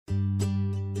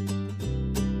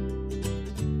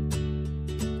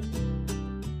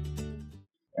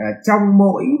trong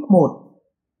mỗi một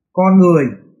con người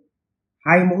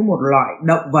hay mỗi một loại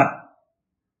động vật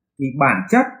thì bản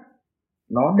chất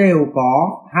nó đều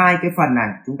có hai cái phần này.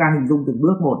 Chúng ta hình dung từng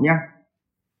bước một nhé.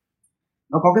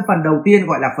 Nó có cái phần đầu tiên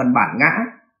gọi là phần bản ngã.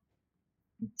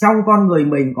 Trong con người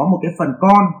mình có một cái phần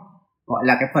con gọi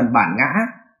là cái phần bản ngã.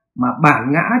 Mà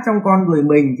bản ngã trong con người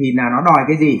mình thì là nó đòi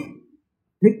cái gì?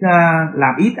 Thích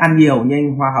làm ít ăn nhiều, như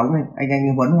anh Hoa Hồng này,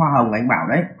 anh Huấn Hoa Hồng anh bảo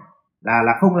đấy,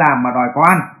 là không làm mà đòi có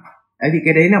ăn. Đấy thì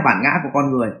cái đấy là bản ngã của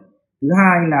con người. Thứ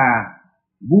hai là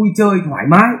vui chơi thoải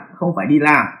mái, không phải đi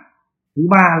làm. Thứ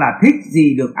ba là thích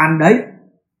gì được ăn đấy.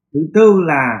 Thứ tư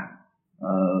là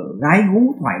gái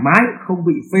gú thoải mái, không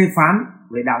bị phê phán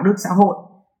về đạo đức xã hội.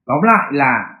 Tóm lại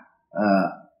là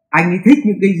anh ấy thích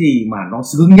những cái gì mà nó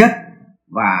sướng nhất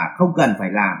và không cần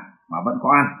phải làm mà vẫn có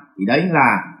ăn. Thì đấy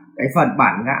là cái phần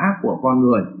bản ngã của con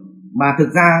người. Mà thực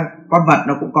ra con vật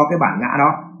nó cũng có cái bản ngã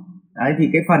đó. Đấy thì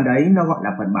cái phần đấy nó gọi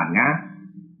là phần bản ngã.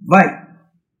 Vậy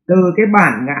từ cái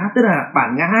bản ngã, tức là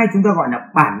bản ngã hay chúng ta gọi là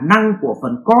bản năng của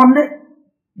phần con đấy.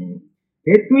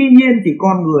 Thế tuy nhiên thì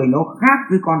con người nó khác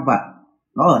với con vật.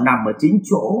 Nó nằm ở chính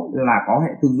chỗ là có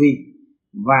hệ tư duy,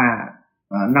 và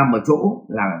nằm ở chỗ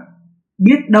là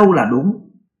biết đâu là đúng,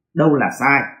 đâu là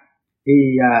sai. Thì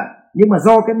nhưng mà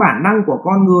do cái bản năng của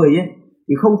con người ấy,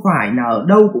 thì không phải là ở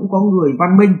đâu cũng có người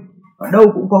văn minh, ở đâu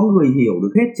cũng có người hiểu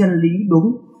được hết chân lý đúng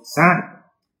sai.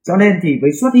 Cho nên thì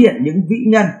mới xuất hiện những vĩ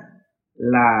nhân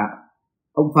là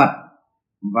ông Phật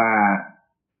và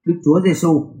Đức Chúa Giêsu.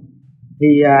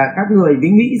 Thì các người mới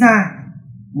nghĩ ra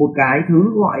một cái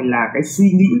thứ gọi là cái suy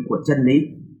nghĩ của chân lý.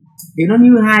 Thì nó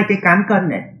như hai cái cán cân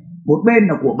này. Một bên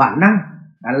là của bản năng,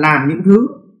 là làm những thứ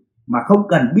mà không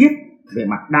cần biết về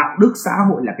mặt đạo đức xã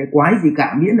hội là cái quái gì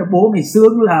cả, miễn là bố mày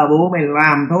sướng là bố mày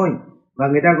làm thôi. Và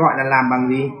người ta gọi là làm bằng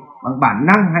gì? Bằng bản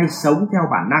năng hay sống theo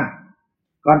bản năng.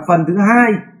 Còn phần thứ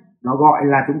hai nó gọi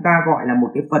là, chúng ta gọi là một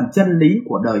cái phần chân lý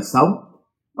của đời sống.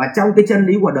 Và trong cái chân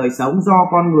lý của đời sống, do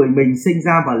con người mình sinh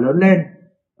ra và lớn lên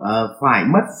phải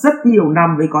mất rất nhiều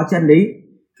năm mới có chân lý.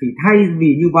 Thì thay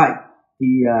vì như vậy thì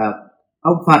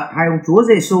ông Phật hay ông Chúa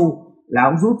Giêsu là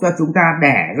ông giúp cho chúng ta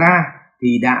đẻ ra thì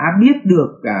đã biết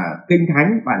được kinh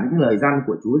thánh và những lời răn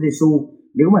của Chúa Giêsu.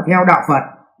 Nếu mà theo đạo Phật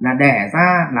là đẻ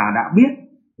ra là đã biết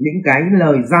những cái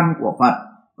lời răn của Phật,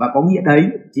 và có nghĩa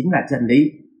đấy chính là chân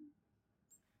lý.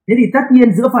 Thế thì tất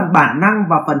nhiên giữa phần bản năng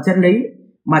và phần chân lý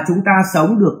mà chúng ta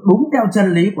sống được đúng theo chân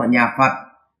lý của nhà Phật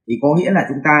thì có nghĩa là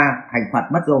chúng ta thành Phật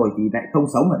mất rồi thì lại không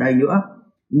sống ở đây nữa.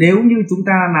 Nếu như chúng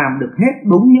ta làm được hết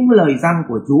đúng những lời răn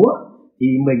của Chúa thì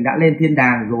mình đã lên thiên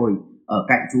đàng rồi, ở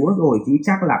cạnh Chúa rồi, chứ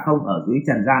chắc là không ở dưới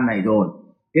trần gian này rồi.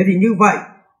 Thế thì như vậy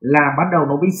là bắt đầu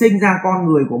nó mới sinh ra con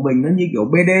người của mình nó như kiểu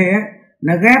BD ấy,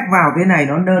 nó ghép vào thế này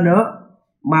nó nơ nớ.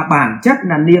 Mà bản chất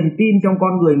là niềm tin trong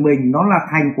con người mình nó là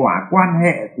thành quả quan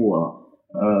hệ của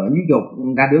như kiểu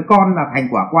là đứa con là thành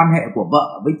quả quan hệ của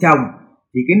vợ với chồng.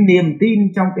 Thì cái niềm tin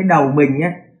trong cái đầu mình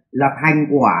ấy là thành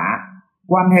quả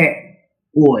quan hệ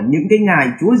của những cái ngài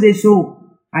Chúa Giêsu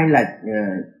hay là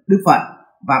Đức Phật.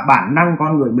 Và bản năng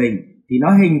con người mình thì nó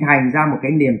hình thành ra một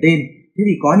cái niềm tin. Thế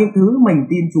thì có những thứ mình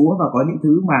tin Chúa và có những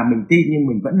thứ mà mình tin nhưng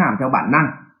mình vẫn làm theo bản năng.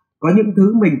 Có những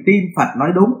thứ mình tin Phật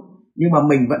nói đúng nhưng mà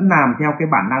mình vẫn làm theo cái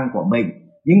bản năng của mình.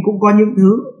 Nhưng cũng có những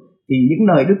thứ thì những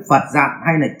lời Đức Phật dặn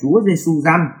hay là Chúa Giêsu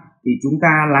dặn thì chúng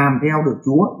ta làm theo được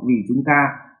Chúa, vì chúng ta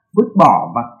vứt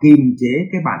bỏ và kiềm chế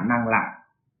cái bản năng lại.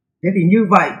 Thế thì như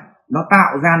vậy nó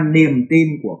tạo ra niềm tin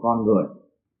của con người.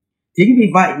 Chính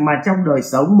vì vậy mà trong đời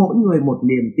sống mỗi người một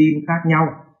niềm tin khác nhau,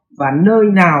 và nơi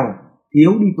nào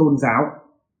thiếu đi tôn giáo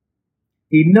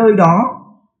thì nơi đó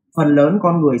phần lớn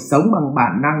con người sống bằng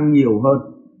bản năng nhiều hơn.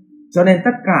 Cho nên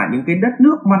tất cả những cái đất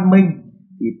nước văn minh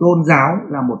thì tôn giáo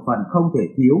là một phần không thể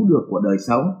thiếu được của đời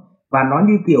sống. Và nó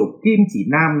như kiểu kim chỉ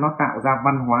nam, nó tạo ra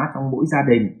văn hóa trong mỗi gia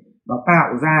đình, nó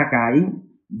tạo ra cái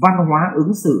văn hóa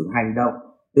ứng xử hành động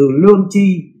từ lương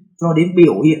tri cho đến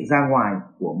biểu hiện ra ngoài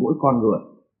của mỗi con người,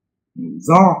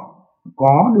 do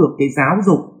có được cái giáo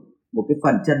dục, một cái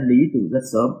phần chân lý từ rất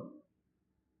sớm.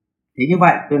 Thế như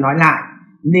vậy tôi nói lại,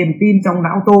 niềm tin trong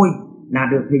não tôi là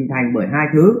được hình thành bởi hai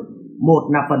thứ. Một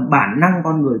là phần bản năng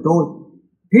con người tôi,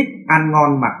 thích ăn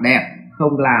ngon mặc đẹp,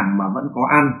 không làm mà vẫn có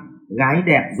ăn, gái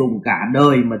đẹp dùng cả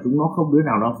đời mà chúng nó không đứa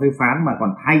nào nó phê phán mà còn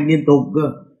thay liên tục cơ.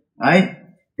 Đấy.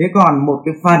 Thế còn một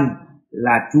cái phần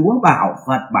là Chúa bảo,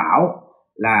 Phật bảo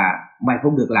là mày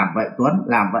không được làm vậy Tuấn,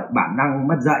 làm vậy bản năng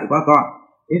mất dạy quá con.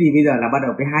 Thế thì bây giờ là bắt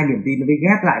đầu cái hai niềm tin nó mới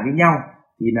ghép lại với nhau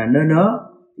thì là nớ nớ,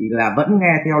 thì là vẫn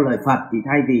nghe theo lời Phật, thì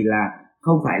thay vì là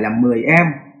không phải là 10 em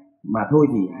mà thôi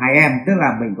thì 2 em, tức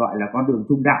là mình gọi là con đường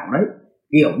trung đạo đấy,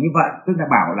 kiểu như vậy. Tức là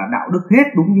bảo là đạo đức hết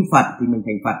đúng như Phật thì mình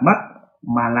thành Phật mất,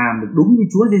 mà làm được đúng như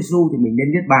Chúa Giêsu thì mình nên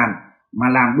niết bàn. mà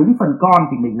làm đúng phần con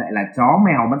thì mình lại là chó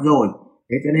mèo mất rồi.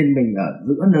 Thế cho nên mình ở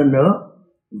giữa nơ nớ,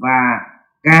 và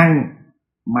càng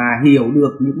mà hiểu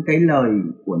được những cái lời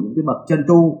của những cái bậc chân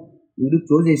tu như Đức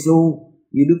Chúa Giêsu,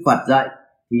 như Đức Phật dạy,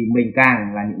 thì mình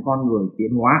càng là những con người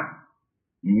tiến hóa.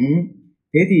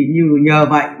 Thế thì nhờ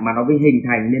vậy mà nó mới hình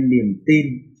thành nên niềm tin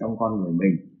trong con người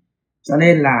mình. Cho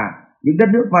nên là những đất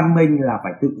nước văn minh là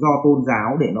phải tự do tôn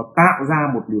giáo để nó tạo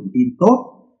ra một niềm tin tốt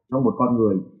trong một con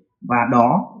người, và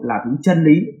đó là thứ chân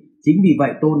lý. Chính vì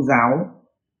vậy tôn giáo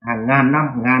hàng ngàn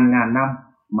năm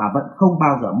mà vẫn không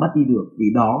bao giờ mất đi được, vì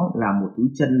đó là một thứ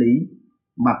chân lý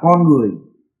mà con người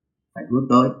phải hướng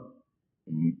tới.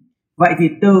 Vậy thì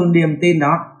từ niềm tin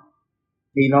đó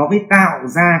thì nó mới tạo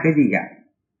ra cái gì ạ?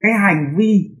 Cái hành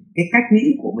vi, cái cách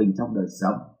nghĩ của mình trong đời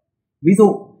sống. Ví dụ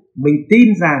mình tin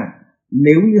rằng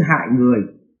nếu như hại người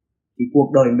thì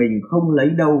cuộc đời mình không lấy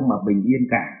đâu mà bình yên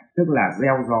cả, tức là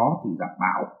gieo gió thì gặp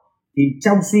bão. Thì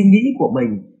trong suy nghĩ của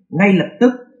mình ngay lập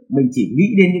tức mình chỉ nghĩ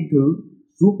đến những thứ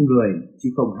giúp người chứ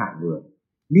không hại người.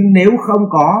 Nhưng nếu không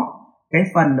có cái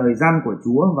phần lời răn của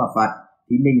Chúa và Phật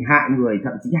thì mình hại người,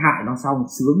 thậm chí hại nó xong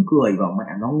sướng cười vào mẹ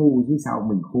nó ngu chứ sao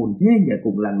mình khôn thế nhỉ,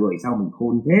 cùng là người sao mình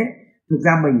khôn thế. Thực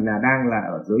ra mình là đang là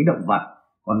ở giới động vật,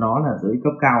 còn nó là giới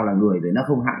cấp cao là người rồi, nó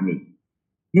không hại mình.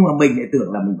 Nhưng mà mình lại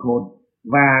tưởng là mình khôn.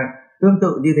 Và tương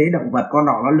tự như thế, động vật con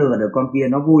nọ nó lừa được con kia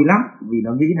nó vui lắm vì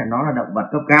nó nghĩ là nó là động vật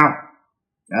cấp cao.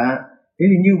 Đó. Thế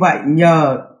thì như vậy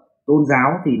nhờ tôn giáo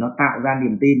thì nó tạo ra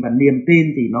niềm tin, và niềm tin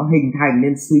thì nó hình thành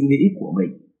nên suy nghĩ của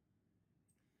mình.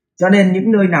 Cho nên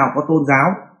những nơi nào có tôn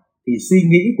giáo thì suy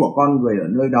nghĩ của con người ở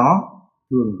nơi đó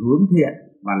thường hướng thiện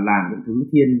và làm những thứ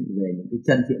thiên về những cái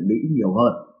chân thiện mỹ nhiều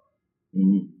hơn.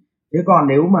 Thế còn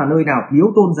nếu mà nơi nào thiếu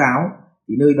tôn giáo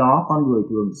thì nơi đó con người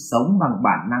thường sống bằng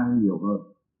bản năng nhiều hơn.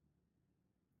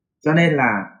 Cho nên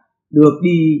là được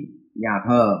đi nhà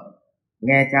thờ,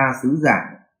 nghe cha xứ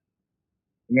giảng,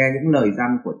 nghe những lời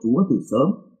răn của Chúa từ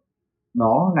sớm,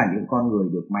 đó là những con người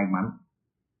được may mắn.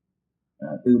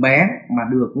 Từ bé mà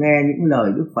được nghe những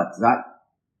lời Đức Phật dạy,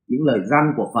 những lời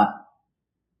răn của Phật,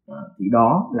 thì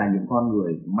đó là những con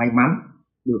người may mắn,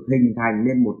 được hình thành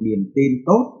nên một niềm tin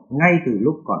tốt ngay từ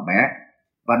lúc còn bé.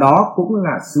 Và đó cũng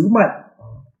là sứ mệnh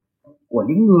của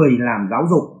những người làm giáo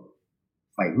dục,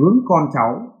 phải hướng con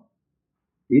cháu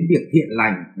đến việc thiện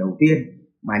lành đầu tiên,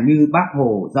 mà như Bác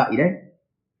Hồ dạy đấy,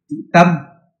 chữ tâm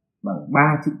bằng 3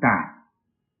 chữ tài.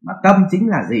 Mà tâm chính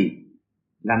là gì?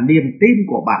 Là niềm tin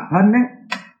của bản thân đấy,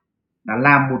 là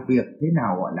làm một việc thế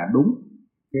nào gọi là đúng,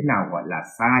 thế nào gọi là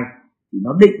sai, thì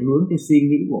nó định hướng cái suy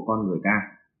nghĩ của con người ta.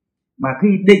 Mà khi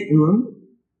định hướng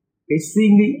cái suy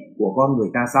nghĩ của con người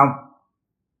ta xong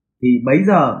thì bấy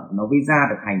giờ nó mới ra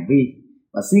được hành vi.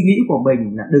 Và suy nghĩ của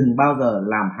mình là đừng bao giờ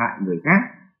làm hại người khác,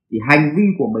 thì hành vi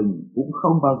của mình cũng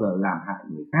không bao giờ làm hại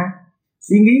người khác.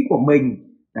 Suy nghĩ của mình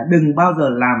là đừng bao giờ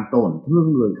làm tổn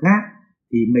thương người khác,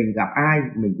 thì mình gặp ai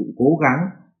mình cũng cố gắng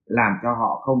làm cho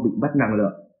họ không bị mất năng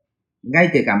lượng. Ngay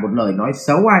kể cả một lời nói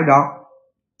xấu ai đó,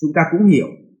 chúng ta cũng hiểu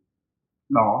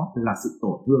đó là sự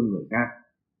tổn thương người khác.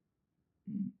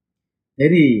 Thế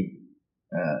thì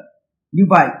như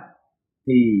vậy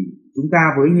thì chúng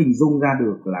ta mới hình dung ra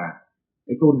được là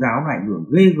cái tôn giáo này ảnh hưởng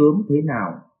ghê gớm thế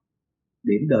nào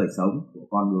đến đời sống của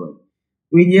con người.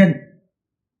 Tuy nhiên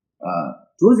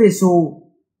Chúa Giêsu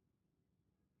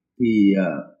thì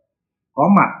có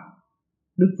mặt,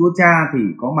 Đức Chúa Cha thì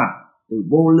có mặt từ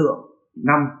vô lượng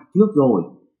năm trước rồi.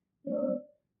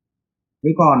 Thế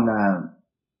còn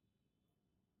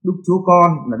Đức Chúa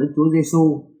Con là Đức Chúa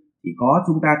Giêsu thì có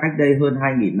chúng ta cách đây hơn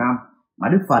 2.000 năm, mà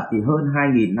Đức Phật thì hơn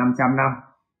 2.500 năm.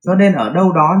 Cho nên ở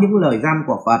đâu đó những lời răn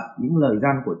của Phật, những lời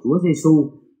răn của Chúa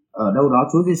Giêsu, ở đâu đó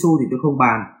Chúa Giêsu thì tôi không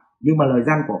bàn, nhưng mà lời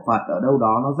răn của Phật ở đâu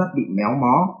đó nó rất bị méo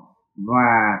mó, và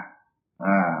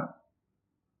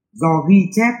do ghi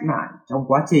chép lại trong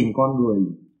quá trình con người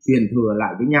truyền thừa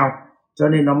lại với nhau, cho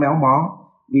nên nó méo mó.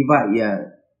 Vì vậy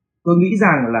tôi nghĩ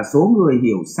rằng là số người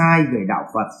hiểu sai về đạo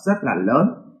Phật rất là lớn.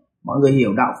 Mọi người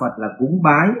hiểu đạo Phật là cúng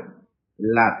bái,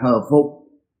 là thờ phụng,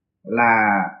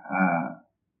 là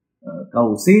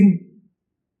cầu xin,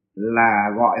 là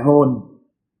gọi hồn,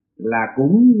 là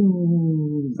cúng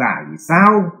giải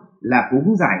sao, là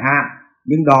cúng giải hạn,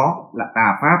 nhưng đó là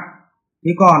tà pháp.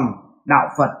 Thế còn đạo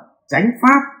Phật chánh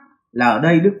pháp là ở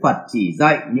đây Đức Phật chỉ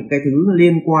dạy những cái thứ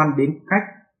liên quan đến cách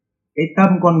cái tâm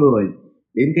con người,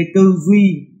 đến cái tư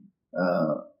duy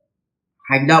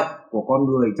hành động của con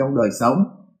người trong đời sống,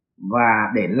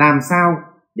 và để làm sao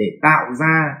để tạo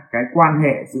ra cái quan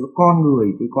hệ giữa con người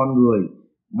với con người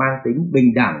mang tính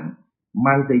bình đẳng,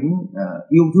 mang tính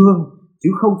yêu thương, chứ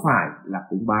không phải là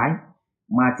cúng bái.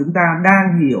 Mà chúng ta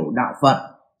đang hiểu đạo Phật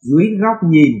dưới góc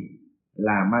nhìn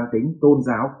là mang tính tôn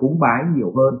giáo cúng bái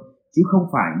nhiều hơn. chứ không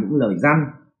phải những lời răn,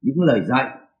 những lời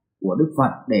dạy của Đức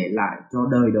Phật để lại cho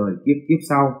đời đời kiếp kiếp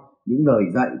sau, những lời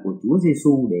dạy của Chúa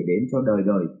Giêsu để đến cho đời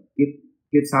đời kiếp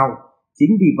kiếp sau. Chính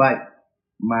vì vậy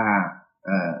mà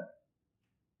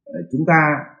chúng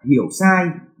ta hiểu sai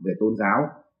về tôn giáo,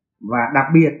 và đặc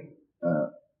biệt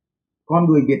con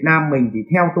người Việt Nam mình thì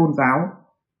theo tôn giáo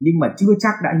nhưng mà chưa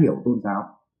chắc đã hiểu tôn giáo.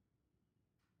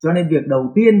 Cho nên việc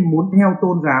đầu tiên muốn theo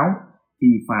tôn giáo thì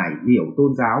phải hiểu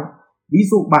tôn giáo. Ví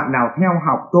dụ bạn nào theo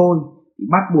học tôi thì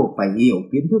bắt buộc phải hiểu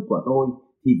kiến thức của tôi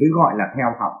thì mới gọi là theo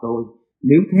học tôi.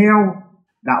 Nếu theo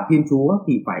đạo Thiên Chúa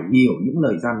thì phải hiểu những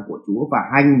lời răn của Chúa và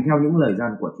hành theo những lời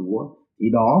răn của Chúa, thì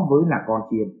đó mới là con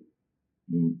chiên.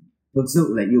 Thực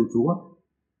sự là yêu Chúa.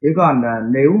 Thế còn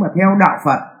nếu mà theo đạo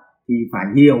Phật thì phải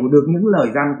hiểu được những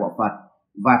lời răn của Phật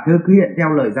và thực hiện theo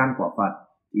lời răn của Phật,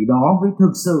 thì đó mới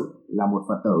thực sự là một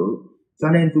Phật tử. Cho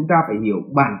nên chúng ta phải hiểu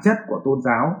bản chất của tôn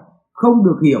giáo, không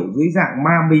được hiểu dưới dạng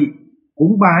ma mị,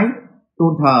 cúng bái,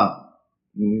 tôn thờ.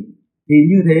 Thì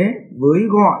như thế với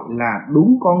gọi là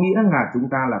đúng có nghĩa là chúng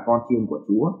ta là con chiên của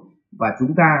Chúa và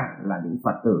chúng ta là những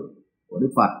Phật tử của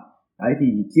Đức Phật. Đấy, thì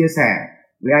chia sẻ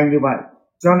với anh như vậy.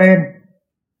 Cho nên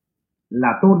là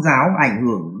tôn giáo ảnh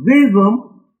hưởng ghê gớm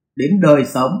đến đời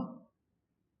sống,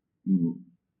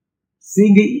 suy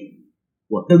nghĩ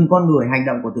của từng con người, hành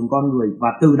động của từng con người, và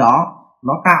từ đó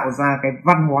nó tạo ra cái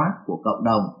văn hóa của cộng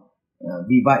đồng.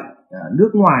 Vì vậy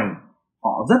nước ngoài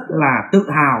họ rất là tự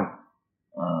hào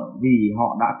vì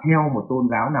họ đã theo một tôn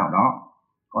giáo nào đó.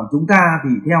 Còn chúng ta thì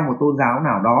theo một tôn giáo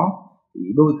nào đó thì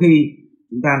đôi khi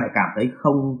chúng ta lại cảm thấy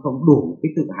không đủ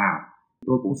cái tự hào.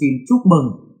 Tôi cũng xin chúc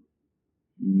mừng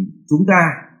chúng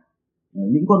ta,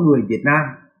 những con người Việt Nam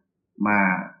mà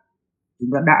chúng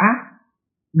ta đã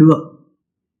được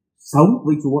sống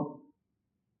với Chúa,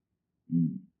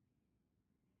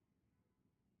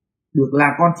 được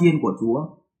là con chiên của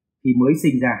Chúa thì mới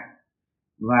sinh ra.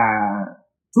 Và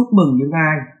chúc mừng những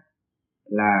ai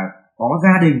là có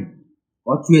gia đình,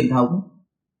 có truyền thống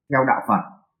theo đạo Phật,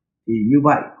 thì như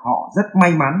vậy họ rất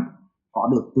may mắn, họ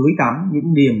được tưới tắm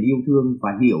những niềm yêu thương và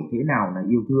hiểu thế nào là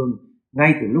yêu thương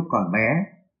ngay từ lúc còn bé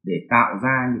để tạo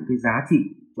ra những cái giá trị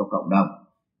cho cộng đồng.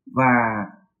 Và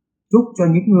chúc cho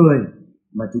những người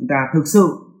mà chúng ta thực sự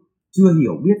chưa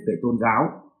hiểu biết về tôn giáo,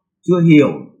 chưa hiểu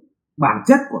bản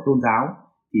chất của tôn giáo,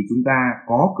 thì chúng ta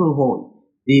có cơ hội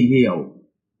tìm hiểu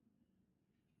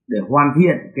để hoàn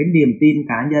thiện cái niềm tin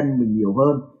cá nhân mình nhiều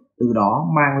hơn, từ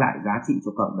đó mang lại giá trị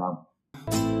cho cộng đồng.